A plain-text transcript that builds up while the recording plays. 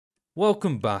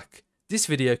Welcome back. This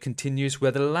video continues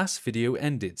where the last video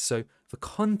ended, so for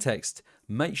context,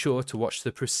 make sure to watch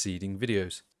the preceding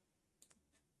videos.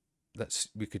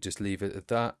 We could just leave it at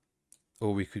that,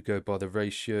 or we could go by the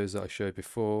ratios that I showed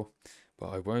before, but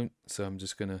I won't, so I'm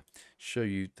just going to show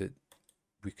you that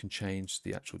we can change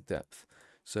the actual depth.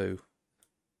 So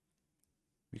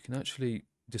we can actually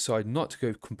decide not to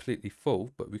go completely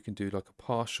full, but we can do like a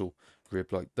partial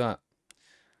rib like that.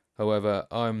 However,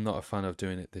 I'm not a fan of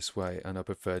doing it this way, and I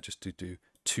prefer just to do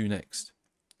two next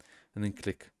and then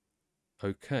click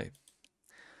OK.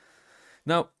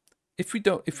 Now, if we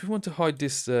want to hide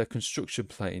this construction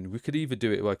plane, we could either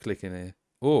do it by clicking here,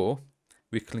 or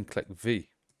we can click V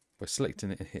by selecting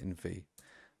it and hitting V.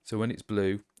 So when it's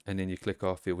blue and then you click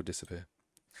off, it will disappear,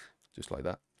 just like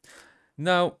that.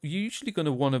 Now, you're usually going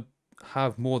to want to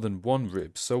have more than one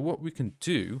rib. So what we can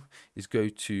do is go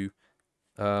to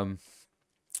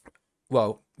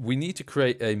well, we need to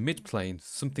create a mid-plane,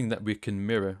 something that we can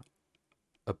mirror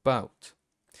about.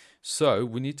 So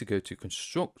we need to go to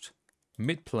Construct,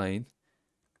 Mid-Plane,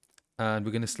 and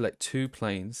we're going to select two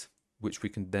planes, which we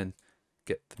can then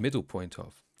get the middle point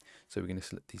of. So we're going to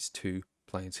select these two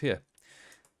planes here.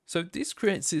 So this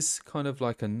creates this kind of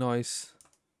like a nice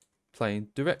plane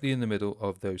directly in the middle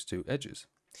of those two edges.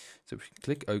 So we can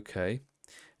click OK,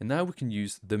 and now we can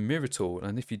use the mirror tool.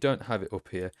 And if you don't have it up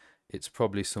here, it's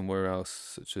probably somewhere else,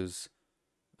 such as,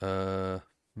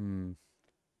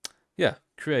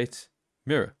 create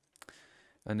mirror.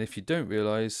 And if you don't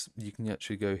realize, you can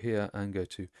actually go here and go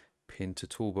to pin to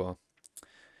toolbar.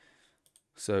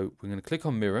 So we're going to click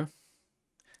on mirror,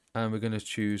 and we're going to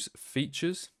choose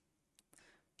features,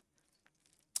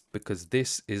 because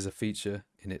this is a feature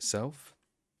in itself.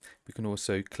 We can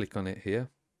also click on it here.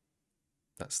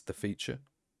 That's the feature.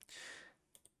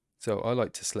 So I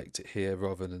like to select it here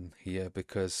rather than here,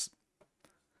 because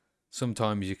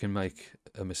sometimes you can make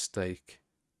a mistake,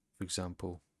 for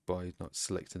example, by not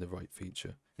selecting the right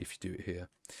feature if you do it here.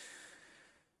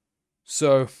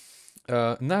 So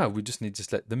now we just need to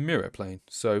select the mirror plane.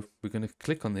 So we're going to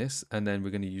click on this, and then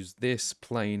we're going to use this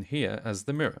plane here as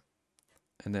the mirror.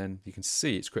 And then you can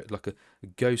see it's created like a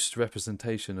ghost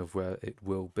representation of where it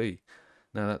will be.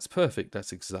 Now that's perfect.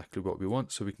 That's exactly what we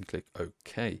want. So we can click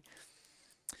OK.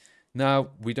 Now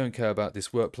we don't care about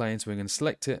this work plane, so we're going to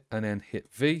select it and then hit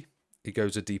V. It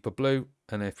goes a deeper blue,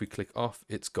 and if we click off,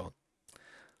 it's gone.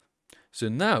 So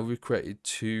now we've created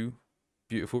two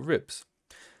beautiful ribs.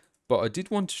 But I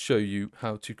did want to show you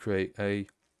how to create a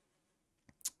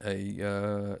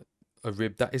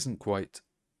rib that isn't quite,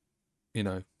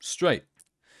 straight.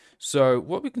 So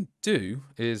what we can do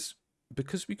is,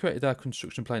 because we created our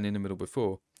construction plane in the middle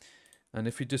before, and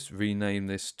if we just rename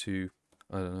this to,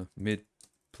 I don't know,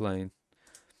 mid-plane,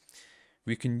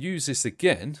 we can use this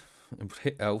again and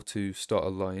hit L to start a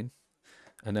line.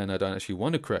 And then I don't actually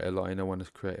want to create a line, I want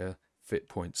to create a fit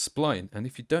point spline. And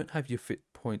if you don't have your fit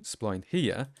point spline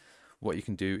here, what you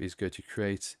can do is go to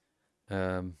create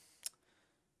spline,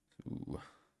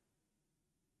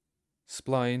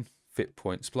 fit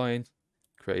point spline,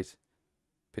 create,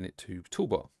 pin it to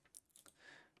toolbar.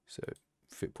 So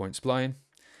fit point spline.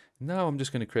 Now I'm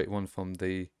just going to create one from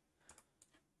the,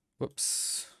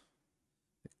 whoops,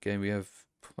 again we have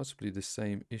possibly the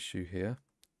same issue here.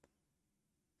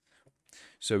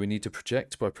 So we need to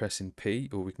project by pressing P,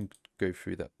 or we can go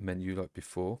through that menu like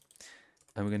before.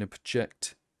 And we're going to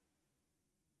project,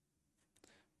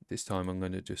 this time I'm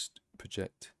going to just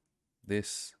project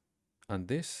this and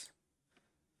this.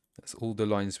 That's all the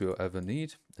lines we'll ever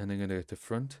need. And I'm going to go to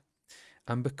front.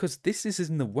 And because this is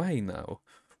in the way now,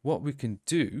 what we can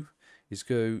do is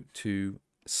go to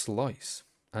slice.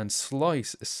 And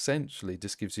slice essentially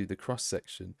just gives you the cross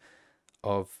section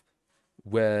of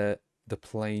where the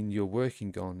plane you're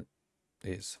working on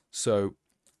is. So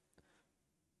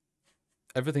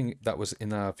everything that was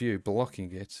in our view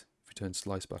blocking it, if we turn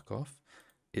slice back off,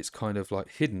 it's kind of like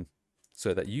hidden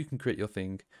so that you can create your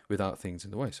thing without things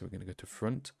in the way. So we're going to go to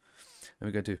front, and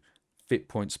we're going to fit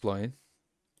point spline,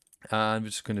 and we're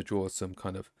just going to draw some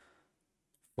kind of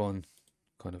fun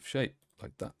kind of shape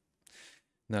like that.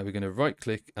 Now we're going to right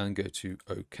click and go to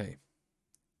OK.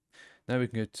 Now we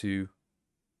can go to,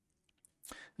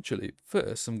 actually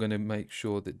first I'm going to make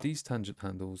sure that these tangent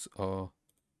handles are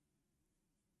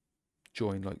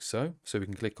joined like so. So we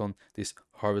can click on this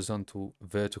horizontal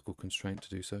vertical constraint to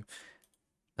do so.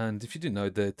 And if you didn't know,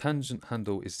 the tangent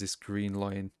handle is this green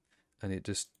line, and it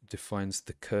just defines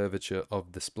the curvature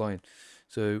of the spline.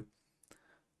 So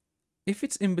if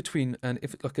it's in between, and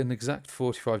if it's like an exact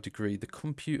 45 degree, the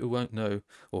computer won't know,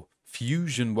 or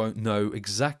Fusion won't know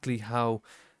exactly how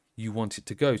you want it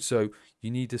to go. So you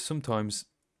need to sometimes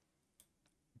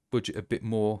budget a bit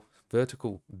more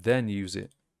vertical, then use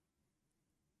it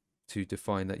to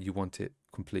define that you want it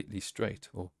completely straight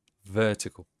or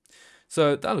vertical.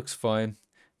 So that looks fine.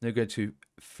 Now we're going to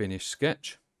finish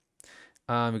sketch,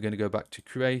 and we're going to go back to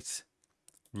create,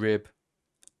 rib,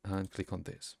 and click on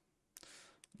this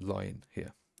line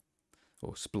here,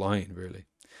 or spline really.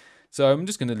 So I'm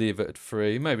just going to leave it at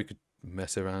 3. Maybe we could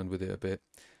mess around with it a bit.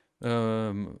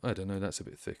 I don't know, that's a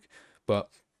bit thick, but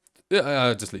yeah,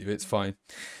 I'll just leave it, it's fine.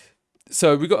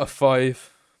 So we got a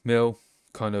 5mm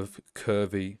kind of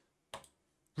curvy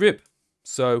rib.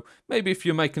 So maybe if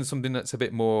you're making something that's a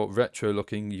bit more retro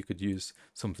looking, you could use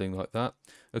something like that.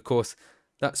 Of course,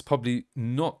 that's probably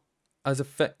not as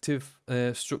effective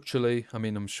structurally. I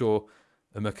mean, I'm sure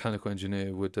a mechanical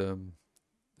engineer would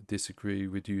disagree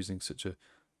with using such a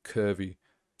curvy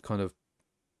kind of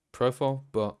profile,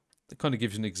 but it kind of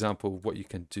gives you an example of what you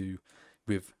can do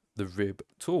with the rib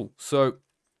tool. So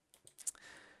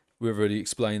we've already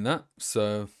explained that.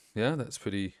 So yeah, that's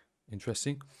pretty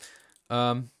interesting.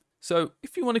 So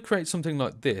if you want to create something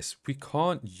like this, we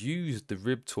can't use the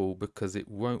rib tool because it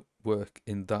won't work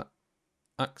in that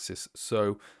axis.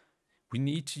 So we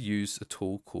need to use a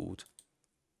tool called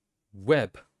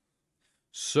web.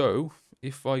 So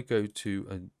if I go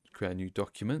to create a new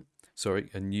document,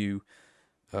 a new,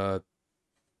 I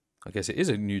guess it is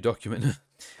a new document.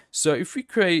 So if we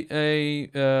create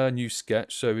a new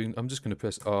sketch, so I'm just going to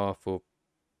press R for,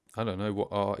 I don't know what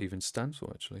R even stands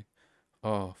for actually.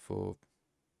 R for,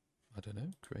 I don't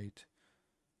know, create.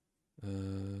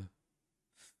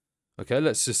 Okay,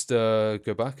 let's just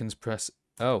go back and press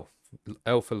L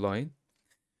for line,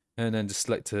 and then just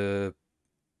select I'm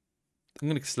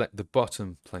going to select the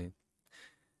bottom plane.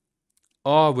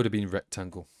 R would have been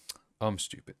rectangle. I'm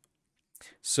stupid.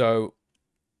 So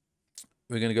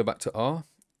we're going to go back to R,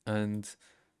 and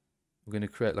we're going to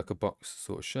create like a box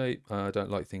sort of shape. I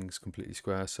don't like things completely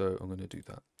square, so I'm going to do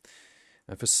that.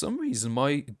 And for some reason,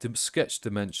 my sketch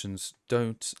dimensions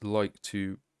don't like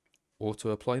to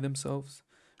auto-apply themselves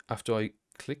after I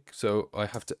click, so I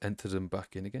have to enter them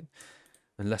back in again,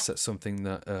 unless that's something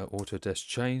that Autodesk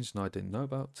changed and I didn't know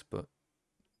about, but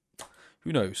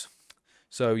who knows.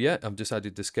 So yeah, I've just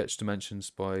added the sketch dimensions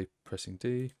by pressing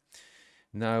D.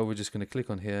 Now we're just going to click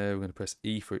on here, we're going to press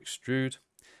E for extrude,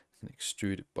 and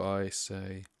extrude it by,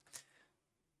 say,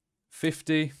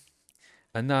 50.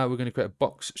 And now we're going to create a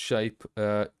box shape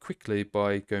quickly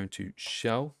by going to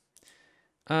shell.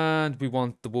 And we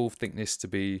want the wall thickness to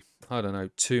be, I don't know,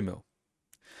 2mm.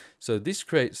 So this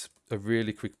creates a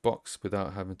really quick box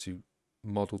without having to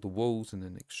model the walls and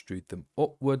then extrude them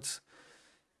upwards.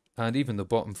 And even the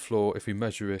bottom floor, if we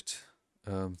measure it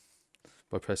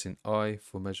by pressing I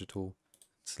for measure tool,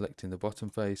 selecting the bottom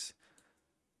face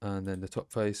and then the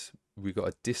top face, we got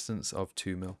a distance of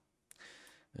 2mm,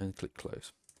 and click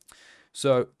close.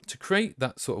 So to create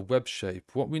that sort of web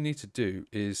shape, what we need to do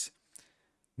is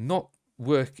not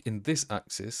work in this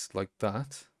axis like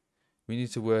that. We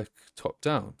need to work top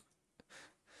down.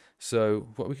 So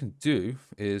what we can do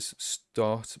is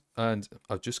start, and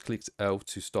I've just clicked L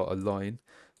to start a line,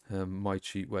 my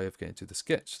cheat way of getting to the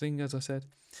sketch thing, as I said.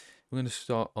 We're going to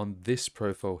start on this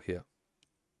profile here.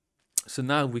 So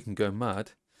now we can go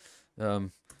mad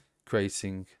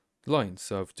creating lines.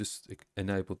 So I've just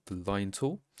enabled the line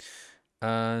tool,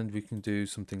 and we can do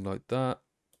something like that.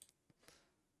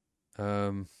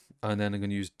 And then I'm going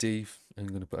to use D, and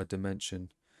I'm going to put a dimension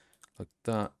like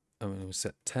that. I'm going to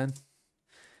set 10.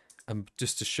 And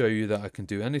just to show you that I can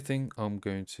do anything, I'm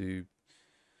going to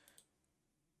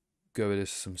go at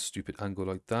some stupid angle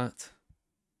like that.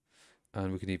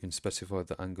 And we can even specify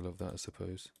the angle of that, I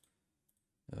suppose.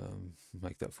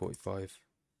 Make that 45.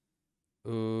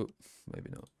 Maybe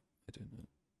not. I don't know.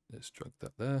 Let's drag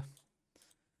that there.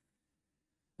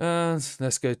 And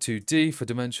let's go to D for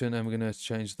dimension, and we're going to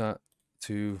change that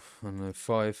to, I don't know,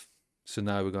 5. So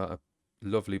now we've got a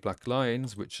lovely black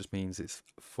lines, which just means it's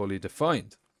fully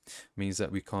defined. Means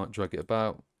that we can't drag it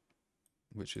about,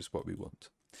 which is what we want.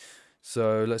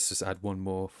 So let's just add one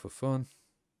more for fun.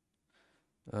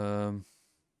 For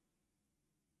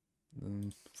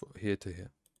here to here,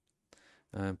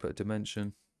 and put a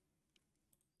dimension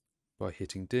by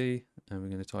hitting D, and we're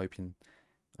going to type in,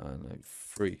 I don't know,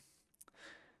 3.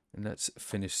 And let's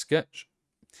finish sketch.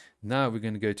 Now we're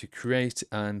going to go to create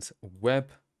and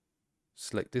web,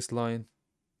 select this line,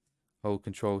 hold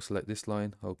control, select this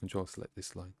line, hold control, select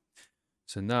this line.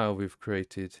 So now we've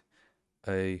created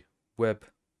a web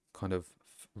kind of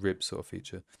rib sort of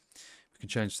feature. We can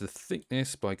change the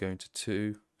thickness by going to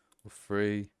 2 or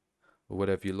 3 or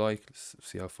whatever you like. Let's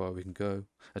see how far we can go.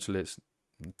 Actually, it's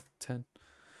 10.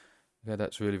 Okay,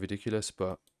 that's really ridiculous,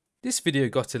 but This video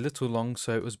got a little long,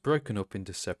 so it was broken up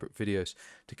into separate videos.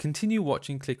 To continue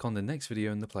watching, click on the next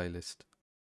video in the playlist.